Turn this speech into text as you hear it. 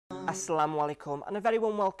Assalamu alaikum and a very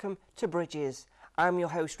warm welcome to Bridges. I'm your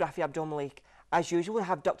host Rafi Abdul Malik. As usual, we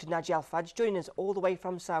have Dr Naji Al Arfaj joining us all the way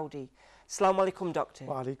from Saudi. Assalamu alaikum, Doctor.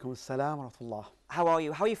 Wa alaikum assalam wa rahmatullah. How are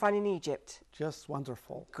you? How are you finding Egypt? Just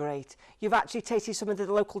wonderful. Great. You've actually tasted some of the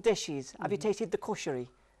local dishes. Have you tasted the kushari?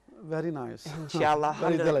 Very nice. Inshallah.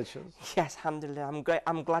 Very delicious. Yes, alhamdulillah.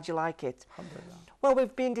 I'm glad you like it. Alhamdulillah. Well,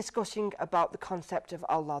 we've been discussing about the concept of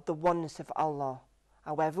Allah, the oneness of Allah.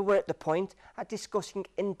 However, we're at the point at discussing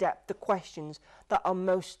in depth the questions that are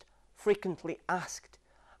most frequently asked.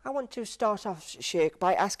 I want to start off, Sheikh,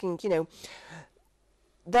 by asking,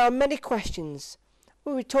 there are many questions.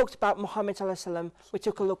 When we talked about Muhammad sallallahu alaihi wasallam, we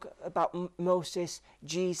took a look about Moses,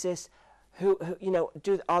 Jesus,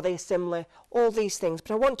 are they similar? All these things.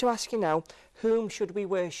 But I want to ask you now, whom should we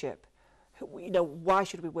worship? Why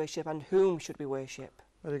should we worship and whom should we worship?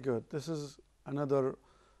 Very good. This is another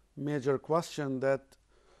major question that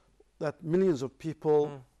millions of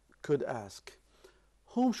people could ask.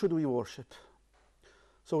 Whom should we worship?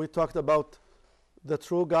 So we talked about the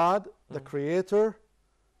true God, the Creator,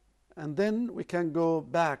 and then we can go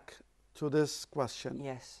back to this question.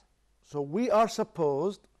 Yes. So we are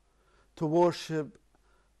supposed to worship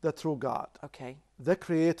the true God, okay, the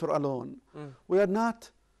Creator alone. We are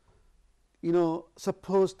not,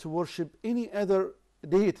 supposed to worship any other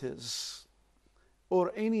deities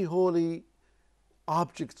or any holy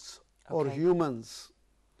objects or humans.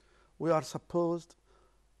 We are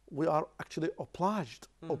actually obliged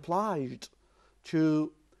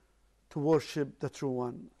to worship the true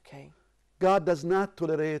one. Okay. God does not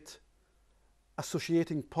tolerate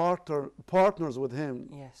associating partners with him.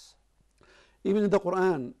 Yes. Even in the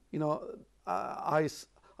Quran, I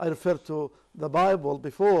referred to the Bible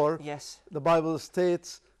before. Yes. The Bible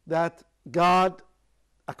states that God,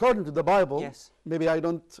 according to the Bible, yes, maybe I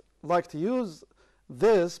don't like to use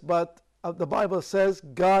this, but the Bible says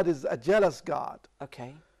God is a jealous God.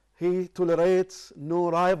 Okay. He tolerates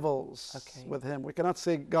no rivals with him. We cannot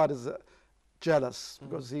say God is jealous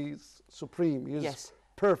because he's supreme, he's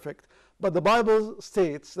perfect. But the Bible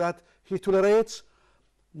states that he tolerates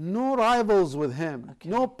no rivals with him,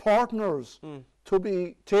 no partners to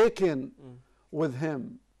be taken with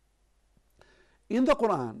him. In the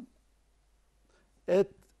Quran,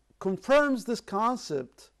 it confirms this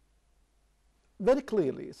concept very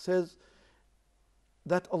clearly. It says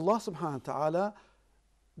that Allah subhanahu wa ta'ala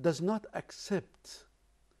does not accept,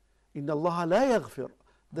 inna Allah la yaghfir,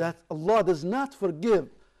 that Allah does not forgive,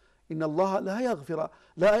 inna Allah la yaghfir,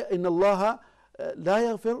 inna Allah la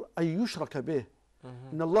yaghfir ay yushraka bih,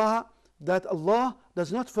 inna Allah, that Allah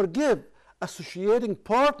does not forgive associating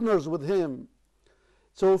partners with him.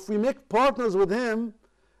 So if we make partners with him,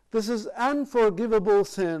 this is unforgivable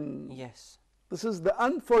sin. Yes. This is the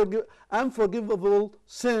unforgivable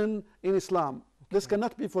sin in Islam. This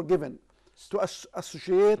cannot be forgiven. To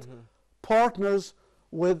associate partners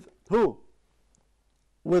with who?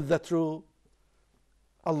 With the true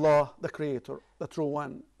Allah, the Creator, the true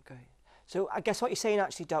one. Okay. So I guess what you're saying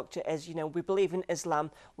actually, Doctor, is, we believe in Islam.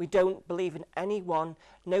 We don't believe in anyone,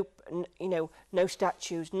 no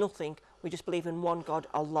statues, nothing. We just believe in one God,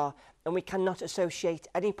 Allah. And we cannot associate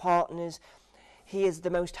any partners. He is the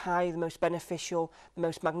most high, the most beneficial, the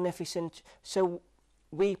most magnificent. So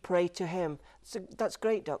we pray to him. So that's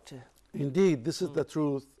great, Doctor. Indeed, this is the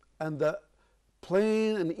truth, and the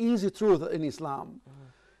plain and easy truth in Islam.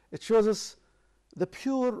 It shows us the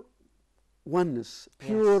pure oneness,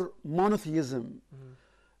 pure monotheism,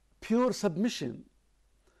 pure submission.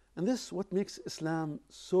 And this is what makes Islam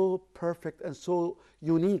so perfect and so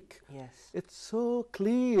unique. Yes. It's so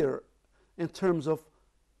clear in terms of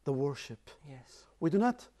the worship. Yes. We do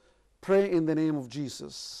not pray in the name of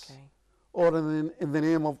Jesus, or in the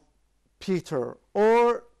name of Peter,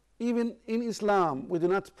 or even in Islam, we do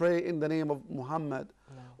not pray in the name of Muhammad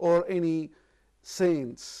or any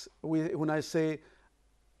saints. When I say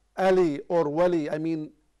Ali or Wali, I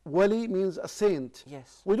mean Wali means a saint.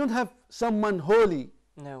 Yes. We don't have someone holy,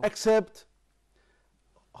 except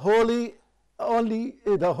holy only.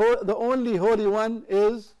 The only holy one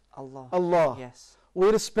is Allah. Allah. Yes.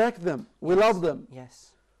 We respect them. We love them.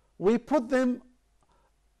 Yes. We put them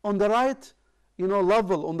on the right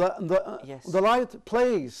level, on the right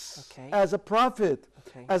place, as a prophet,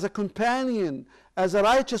 as a companion, as a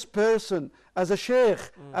righteous person, as a sheikh,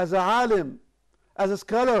 as a alim, as a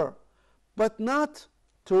scholar, but not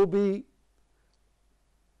to be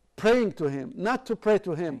praying to him, not to pray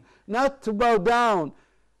to him, not to bow down.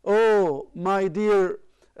 Oh, my dear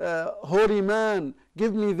holy man,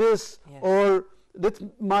 give me this, or let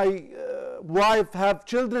my wife have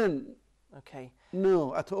children.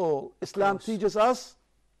 No, at all. Islam teaches us,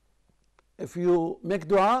 if you make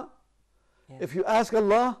dua, If you ask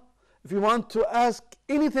Allah, if you want to ask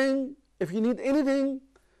anything, if you need anything,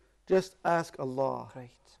 just ask Allah. Great.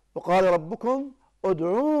 وَقَالَ رَبُّكُمْ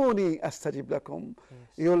أُدْعُونِي أَسْتَجِبْ لَكُمْ.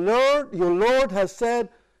 Your Lord has said,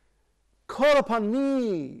 call upon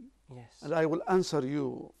me, and I will answer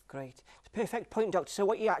you. Great. It's a perfect point, Doctor. So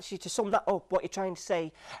what you actually, to sum that up, what you're trying to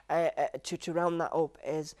say, to round that up,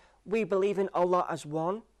 is we believe in Allah as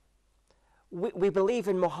one. We believe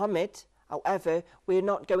in Muhammad. However, we're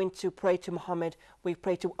not going to pray to Muhammad. We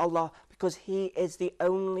pray to Allah because He is the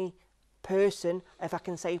only person, if I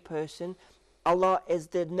can say person. Allah is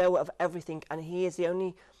the knower of everything, and He is the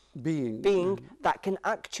only being that can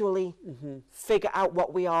actually figure out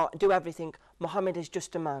what we are, do everything. Muhammad is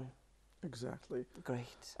just a man. Exactly.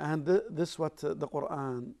 Great. And this is what the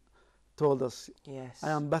Quran told us. Yes.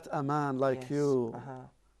 I am but a man like you.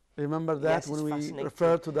 Remember that, yes, when we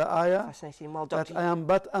refer to the ayah? Fascinating. Well, that I am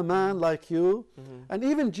but a man like you. And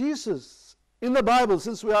even Jesus in the Bible,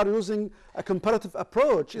 since we are using a comparative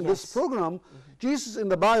approach in this program, Jesus in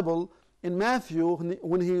the Bible, in Matthew,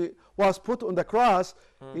 when he was put on the cross,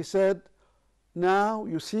 he said, now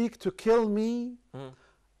you seek to kill me,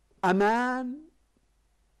 a man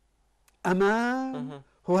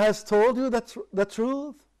who has told you the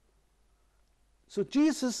truth. So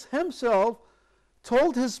Jesus himself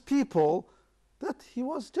told his people that he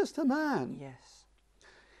was just a man. Yes.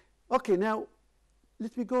 Okay, now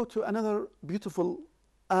let me go to another beautiful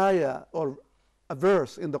ayah or a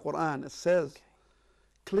verse in the Quran. It says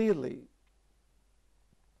clearly,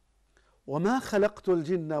 وَمَا خَلَقْتُ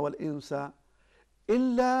الْجِنَّ وَالْإِنسَ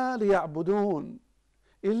إِلَّا لِيَعْبُدُونَ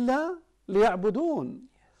إِلَّا لِيَعْبُدُونَ.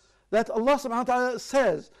 That Allah subhanahu wa ta'ala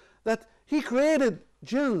says that He created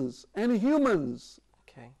jinns and humans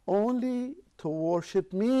only to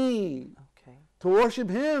worship me, to worship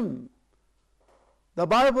Him. The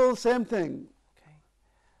Bible, same thing.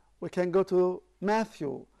 We can go to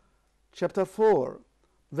Matthew chapter 4,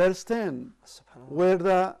 verse 10,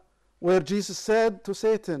 where Jesus said to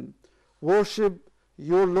Satan, worship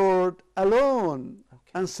your Lord alone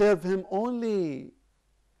and serve Him only.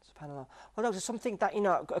 SubhanAllah. Well, Doctor, something that,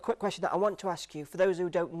 a quick question that I want to ask you, for those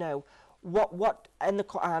who don't know, what in the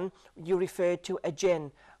Quran you referred to a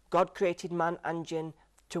jinn. God created man and jinn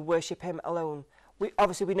to worship Him alone.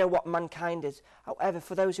 Obviously we know what mankind is. However,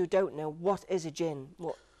 for those who don't know, what is a jinn?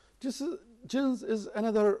 Jinns is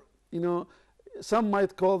another, some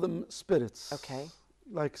might call them spirits.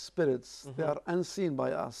 Like spirits. They are unseen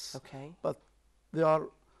by us. But they are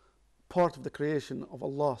part of the creation of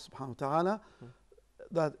Allah subhanahu wa ta'ala,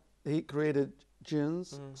 that He created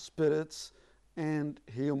jinns, spirits, and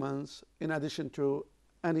humans, in addition to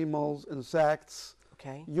animals, insects,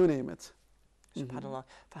 you name it. SubhanAllah.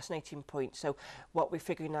 Fascinating point. So what we're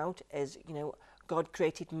figuring out is, God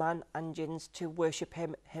created man and jinns to worship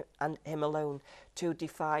him and Him alone, to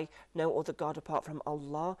defy no other God apart from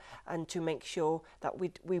Allah, and to make sure that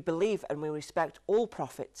we believe and we respect all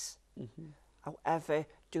prophets. However,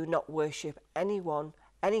 do not worship anyone,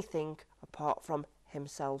 anything apart from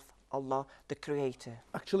Himself, Allah, the Creator.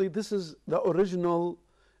 Actually, this is the original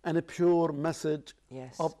and a pure message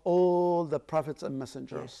of all the prophets and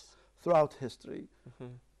messengers throughout history,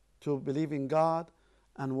 to believe in God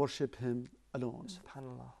and worship Him alone.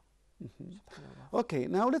 SubhanAllah. SubhanAllah. Okay,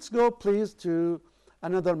 now let's go please to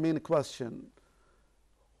another main question.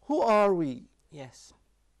 Who are we? Yes.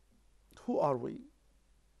 Who are we?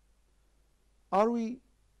 Are we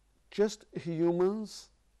just humans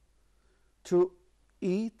to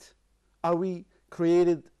eat? Are we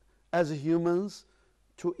created as humans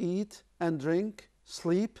to eat and drink,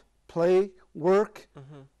 sleep, play, work,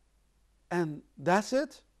 and that's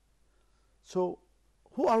it? So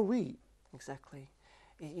who are we? Exactly.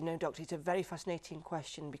 Doctor, it's a very fascinating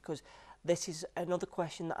question, because this is another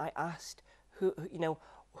question that I asked.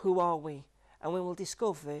 Who are we? And we will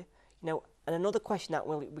discover, and another question that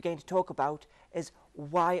we're going to talk about is,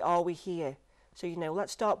 why are we here? So,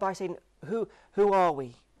 let's start by saying, who are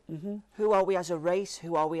we? Who are we as a race?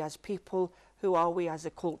 Who are we as people? Who are we as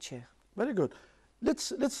a culture? Very good.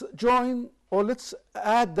 Let's join, or let's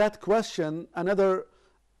add that question, the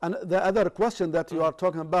other question that you are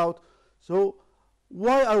talking about. So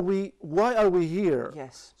why are we here?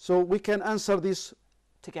 Yes. So we can answer these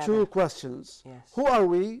together. Two questions. Yes. Who are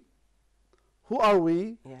we?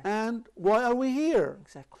 Yes. And why are we here?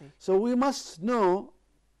 Exactly. So we must know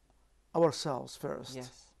ourselves first.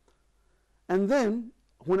 Yes. And then,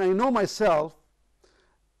 when I know myself,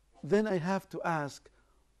 then I have to ask,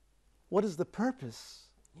 what is the purpose?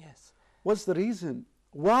 Yes. What's the reason?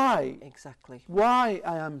 Why? Exactly. Why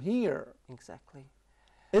I am here? Exactly.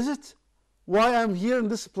 Is it why I'm here in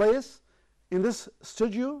this place, in this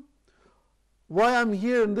studio? why I'm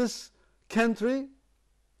here in this country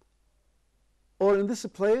or in this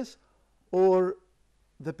place, or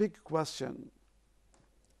the big question,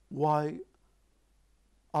 why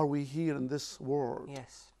are we here in this world?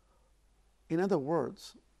 Yes. In other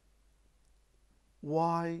words,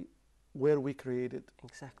 why were we created?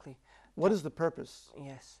 Exactly. What is the purpose?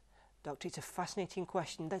 Yes. Doctor, it's a fascinating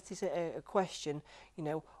question. That is a question, you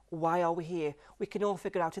know, why are we here? We can all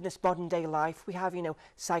figure out in this modern day life, we have, you know,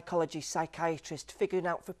 psychologists, psychiatrists, figuring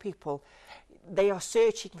out for people. They are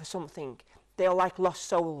searching for something. They are like lost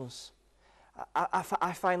souls.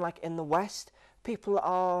 I find like in the West, people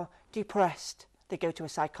are depressed. They go to a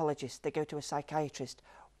psychologist, they go to a psychiatrist.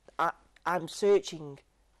 I'm searching.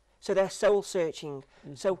 So they're soul searching.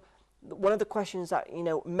 Mm-hmm. So one of the questions that, you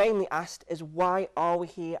know, mainly asked is, why are we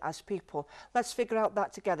here as people? Let's figure out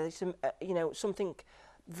that together. It's you know, something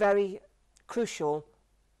very crucial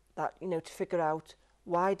that, you know, to figure out,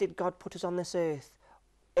 why did God put us on this earth?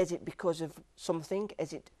 Is it because of something?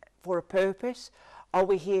 Is it for a purpose? Are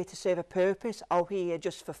we here to serve a purpose? Are we here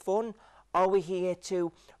just for fun? Are we here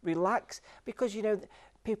to relax? Because, you know,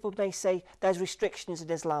 people may say there's restrictions in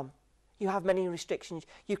Islam. You have many restrictions.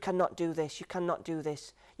 You cannot do this. You cannot do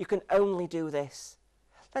this. You can only do this.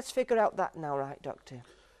 Let's figure out that now, right, Doctor?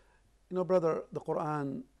 You know, brother, the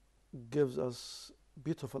Quran gives us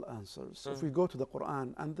beautiful answers. If we go to the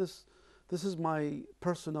Quran, and this is my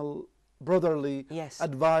personal brotherly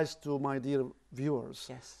advice to my dear viewers.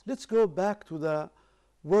 Yes. Let's go back to the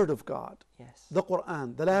Word of God, the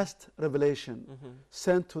Quran, the last revelation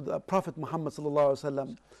sent to the Prophet Muhammad sallallahu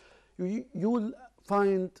alaihi wasallam. You will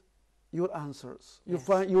find your answers. You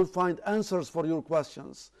will find answers for your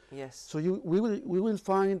questions. Yes. So we will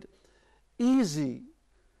find easy,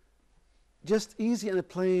 just easy and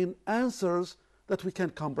plain answers that we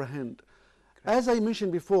can comprehend. Great. As I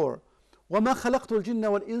mentioned before, وَمَا خَلَقْتُ الْجِنَّ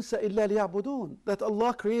وَالْإِنسَ إِلَّا لِيَعْبُدُونَ, that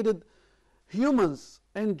Allah created humans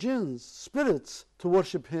and jinns, spirits, to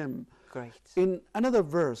worship Him. Great. In another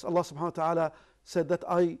verse, Allah subhanahu wa ta'ala said that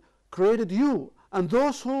I created you and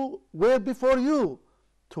those who were before you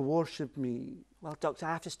to worship me. Well, Doctor,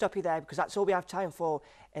 I have to stop you there because that's all we have time for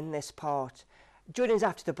in this part. Join us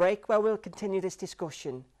after the break where we'll continue this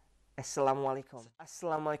discussion. Assalamu alaikum.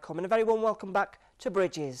 Assalamu alaikum, and a very warm welcome back to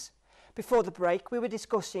Bridges. Before the break, we were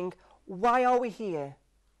discussing why are we here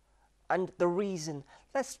and the reason.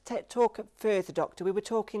 Let's talk further, Doctor. We were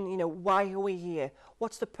talking, you know, why are we here?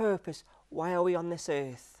 What's the purpose? Why are we on this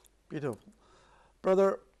earth? Beautiful.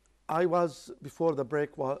 Brother, I was, before the break,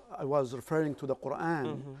 I was referring to the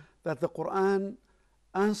Quran, that the Quran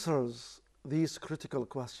answers these critical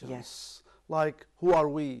questions. Yes. Like, who are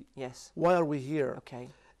we? Yes. Why are we here? Okay.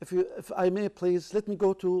 If I may, please, let me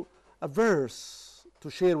go to a verse to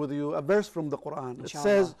share with you, a verse from the Quran. Inshallah.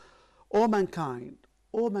 It says, O mankind,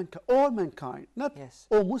 all mankind, not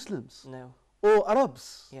all Muslims, no, all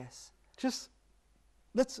Arabs. Yes. Just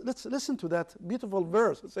let's listen to that beautiful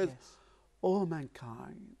verse. It says, O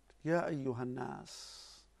mankind, Ya ayyuhan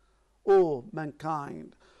nas, O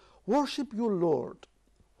mankind, worship your Lord,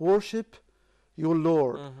 worship your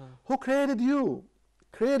Lord, who created you,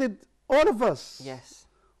 created all of us. Yes.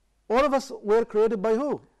 All of us were created by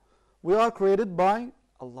who? We are created by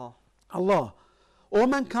Allah. Allah. O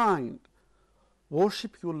mankind,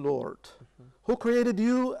 worship your Lord, who created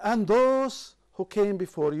you and those who came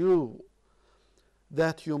before you,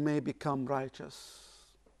 that you may become righteous.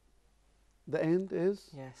 The end is,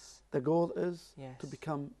 the goal is to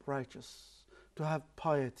become righteous, to have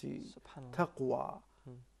piety, taqwa,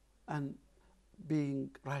 and being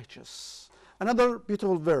righteous. Another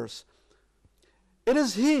beautiful verse. It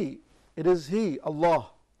is He, Allah,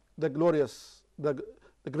 the glorious, the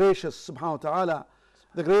gracious, subhanahu wa ta'ala,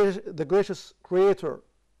 the gracious Creator.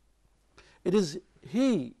 It is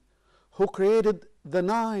He who created the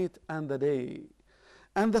night and the day,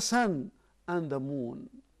 and the sun and the moon.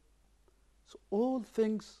 So all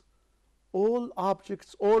things, all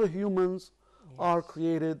objects, all humans are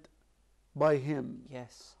created by Him.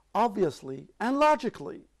 Yes. Obviously and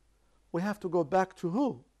logically, we have to go back to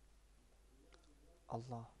who?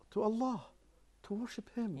 Allah. To Allah, to worship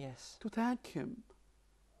Him, to thank Him.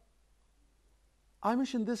 I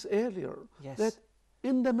mentioned this earlier, that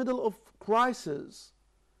in the middle of crisis,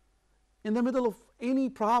 in the middle of any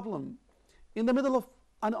problem, in the middle of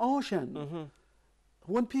an ocean,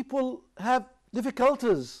 when people have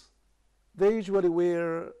difficulties, they usually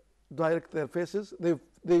direct their faces. They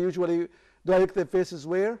usually direct their faces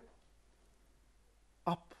where?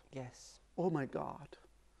 Up. Yes. Oh my God.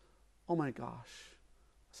 Oh my gosh.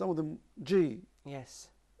 Some of them, G. Yes.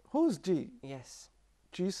 Who's G? Yes.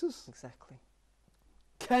 Jesus? Exactly.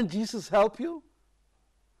 Can Jesus help you?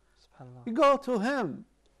 SubhanAllah. You go to Him,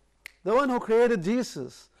 the one who created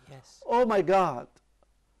Jesus. Yes. Oh my God.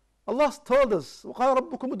 Allah told us, وَقَالَ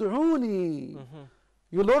رَبُّكُمُ ادْعُونِي.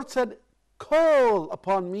 Your Lord said, call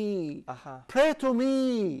upon me, pray to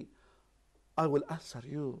me, I will answer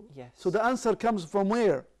you. Yes. So the answer comes from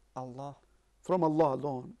where? Allah. From Allah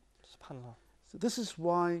alone. SubhanAllah. So this is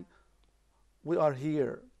why we are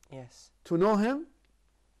here. Yes. To know Him,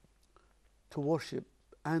 to worship,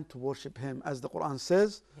 and to worship Him. As the Quran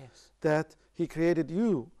says, yes, that He created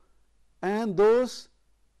you and those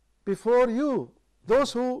before you,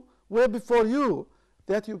 those who were before you,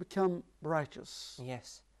 that you become righteous.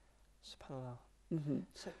 Yes. SubhanAllah.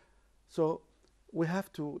 So we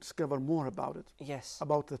have to discover more about it. Yes.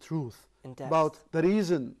 About the truth. In depth. About the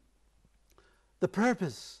reason, the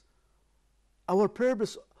purpose, our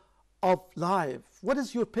purpose of life. What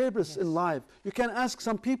is your purpose in life? You can ask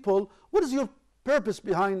some people, what is your purpose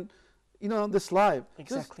behind, this life?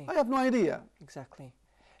 Exactly. I have no idea. Exactly.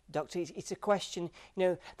 Doctor, it's a question,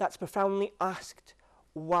 that's profoundly asked,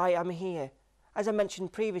 why I'm here. As I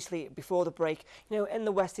mentioned previously, before the break, in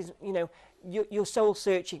the West, is you're soul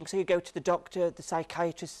searching. So you go to the doctor, the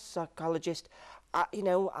psychiatrist, psychologist.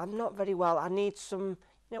 I'm not very well. I need some,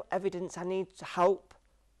 evidence. I need help.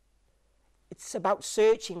 It's about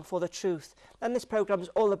searching for the truth. And this program is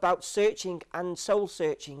all about searching and soul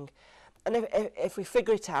searching. And if we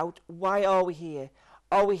figure it out, why are we here?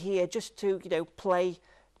 Are we here just to, play,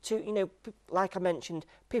 to, like I mentioned,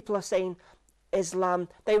 people are saying Islam,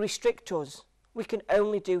 they restrict us. We can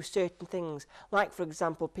only do certain things. Like, for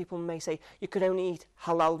example, people may say you can only eat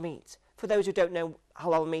halal meat. For those who don't know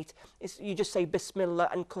halal meat, you just say Bismillah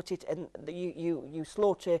and cut it, and you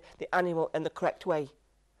slaughter the animal in the correct way.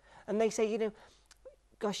 And they say,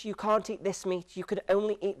 gosh, you can't eat this meat. You can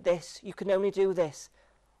only eat this. You can only do this.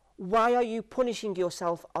 Why are you punishing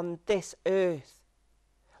yourself on this earth?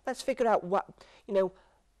 Let's figure out what,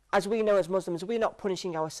 as we know as Muslims, we're not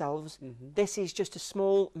punishing ourselves. This is just a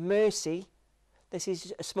small mercy. This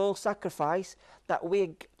is a small sacrifice that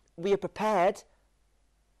we are prepared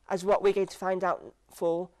as what we're going to find out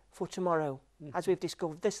for tomorrow. As we've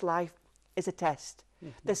discovered, this life is a test.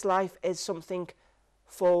 This life is something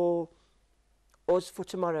for us for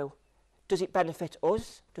tomorrow. Does it benefit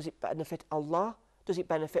us? Does it benefit Allah? Does it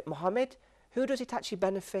benefit Muhammad? Who does it actually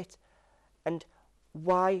benefit? And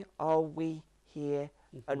why are we here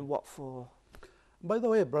and what for? By the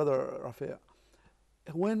way, Brother Rafi,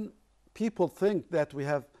 when people think that we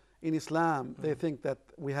have, in Islam, they think that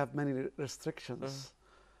we have many restrictions.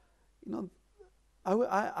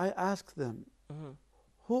 I ask them,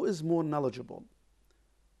 who is more knowledgeable,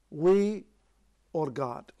 we or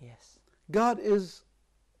God? Yes. God is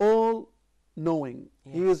all knowing.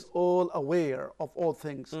 Yes. He is all aware of all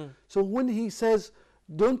things. So when He says,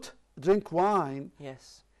 don't drink wine,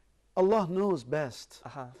 yes, Allah knows best.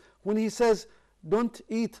 When He says, don't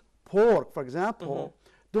eat pork, for example,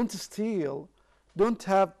 don't steal, don't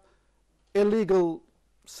have illegal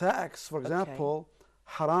sex, for example,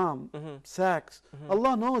 haram, sex.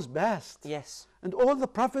 Allah knows best. Yes. And all the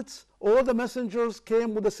prophets, all the messengers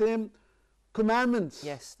came with the same commandments.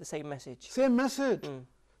 Yes, the same message. Same message.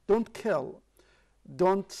 Don't kill,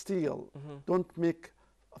 don't steal, don't make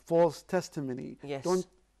a false testimony, yes, don't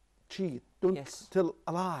cheat, don't tell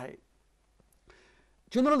a lie.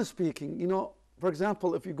 Generally speaking, for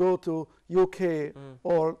example, if you go to UK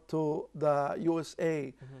or to the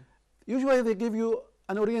USA, usually they give you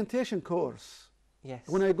an orientation course. Yes.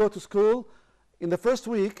 When I go to school, in the first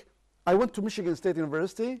week, I went to Michigan State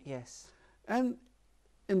University. Yes. And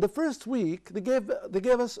in the first week, they gave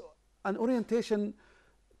us an orientation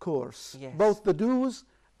course, yes, both the do's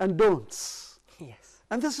and don'ts. Yes.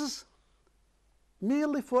 And this is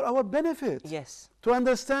merely for our benefit. Yes. To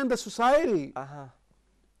understand the society.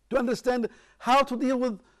 To understand how to deal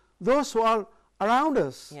with those who are around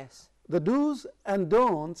us. Yes. The do's and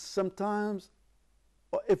don'ts sometimes,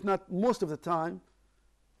 if not most of the time,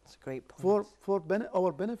 that's a great point. For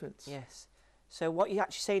our benefits. Yes. So what you're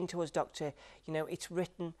actually saying to us, Doctor, it's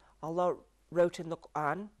written, Allah wrote in the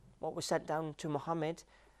Quran, what was sent down to Muhammad,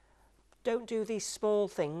 don't do these small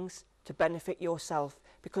things to benefit yourself,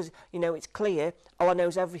 because it's clear Allah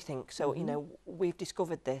knows everything. So we've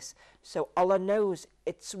discovered this. So Allah knows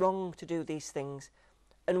it's wrong to do these things,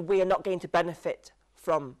 and we are not going to benefit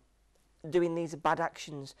from doing these bad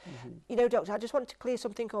actions. Doctor, I just want to clear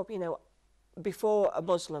something up. Before a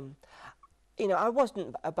Muslim, I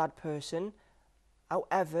wasn't a bad person.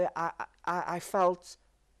 However, I felt,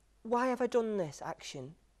 why have I done this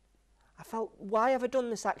action? I felt, why have I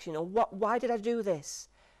done this action? Or why did I do this?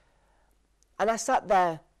 And I sat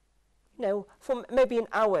there, for maybe an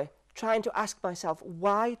hour, trying to ask myself,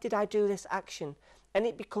 why did I do this action? And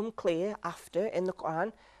it become clear after in the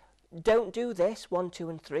Quran, don't do this, 1, 2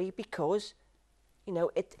 and 3, because, you know,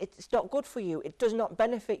 it's not good for you. It does not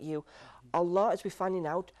benefit you. Allah, as we're finding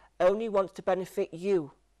out, only wants to benefit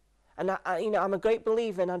you. And you know, I'm a great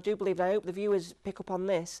believer, and I do believe, and I hope the viewers pick up on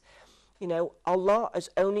this, you know, Allah is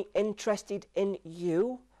only interested in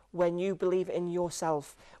you when you believe in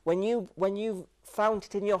yourself. When you've found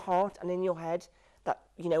it in your heart and in your head that,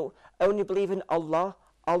 you know, only believe in Allah,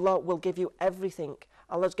 Allah will give you everything.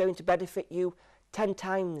 Allah's going to benefit you 10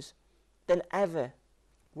 times than ever.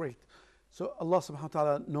 Great. So Allah subhanahu wa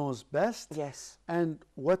ta'ala knows best. Yes. And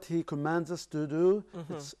what He commands us to do,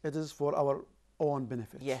 it is for our own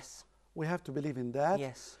benefit. Yes. We have to believe in that.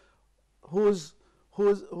 Yes.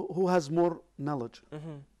 Who has more knowledge?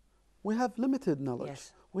 We have limited knowledge.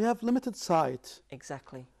 Yes. We have limited sight.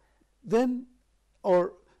 Exactly. Then,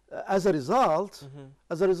 or as a result,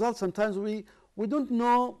 sometimes we don't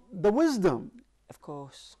know the wisdom. Of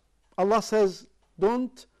course. Allah says,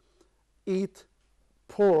 don't eat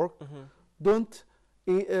pork, don't,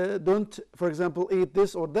 for example, eat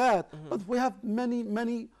this or that. But we have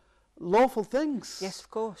many lawful things. Yes, of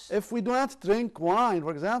course. If we do not drink wine,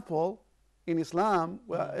 for example, in Islam,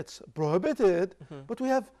 well, it's prohibited, but we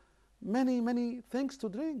have many things to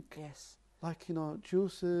drink. Yes. Like, you know,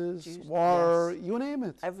 juices, water, you name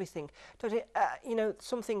it. Everything. You know,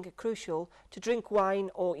 something crucial, to drink wine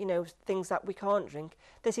or, you know, things that we can't drink,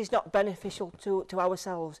 this is not beneficial to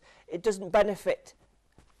ourselves. It doesn't benefit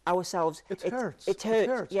ourselves. It hurts. It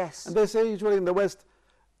hurts, yes. And they say usually in the West,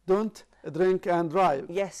 don't drink and drive.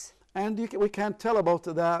 Yes. And we can't tell about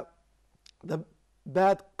the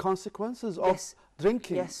bad consequences of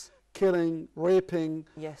drinking. Yes. Killing, raping,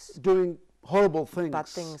 doing horrible things. Bad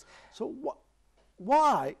things. So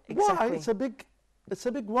why? Exactly. Why? It's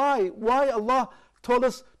a big why. Why Allah told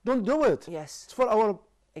us don't do it? Yes. It's for our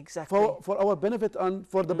for our benefit and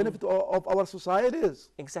for the benefit of our societies.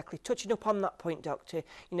 Exactly. Touching upon that point, Doctor,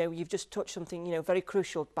 you know, you've just touched something, you know, very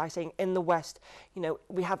crucial by saying in the West, you know,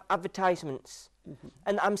 we have advertisements.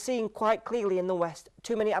 And I'm seeing quite clearly in the West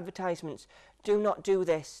too many advertisements. Do not do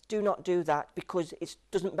this, do not do that, because it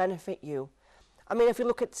doesn't benefit you. I mean, if you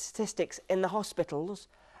look at statistics in the hospitals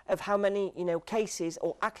of how many, you know, cases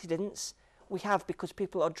or accidents we have because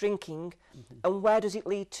people are drinking, and where does it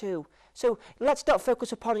lead to? So let's not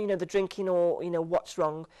focus upon, you know, the drinking or, you know, what's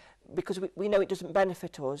wrong, because we know it doesn't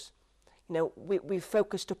benefit us. You know, we've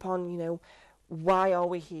focused upon, you know, why are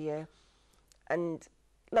we here? And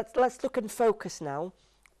let's look and focus now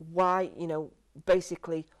why, you know,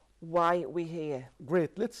 basically why we're here.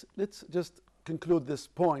 Great. Let's just conclude this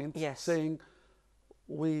point saying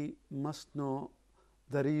we must know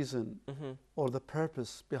the reason or the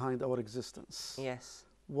purpose behind our existence. Yes.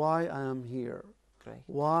 Why I am here. Great.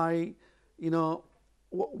 Why, you know,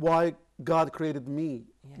 why God created me.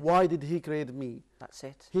 Yes. Why did He create me? That's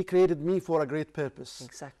it. He created me for a great purpose.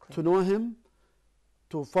 Exactly. To know Him,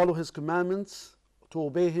 to follow His commandments, to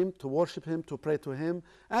obey Him, to worship Him, to pray to Him,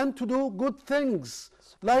 and to do good things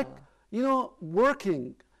like, you know,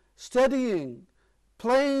 working, studying,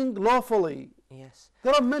 playing lawfully. Yes.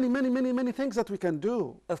 There are many things that we can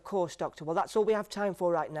do. Of course, Doctor. Well, that's all we have time for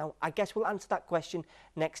right now. I guess we'll answer that question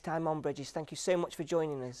next time on Bridges. Thank you so much for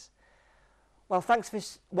joining us. Well, thanks for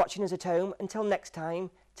watching us at home. Until next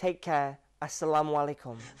time, take care. Assalamu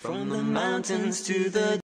alaikum. From the mountains to the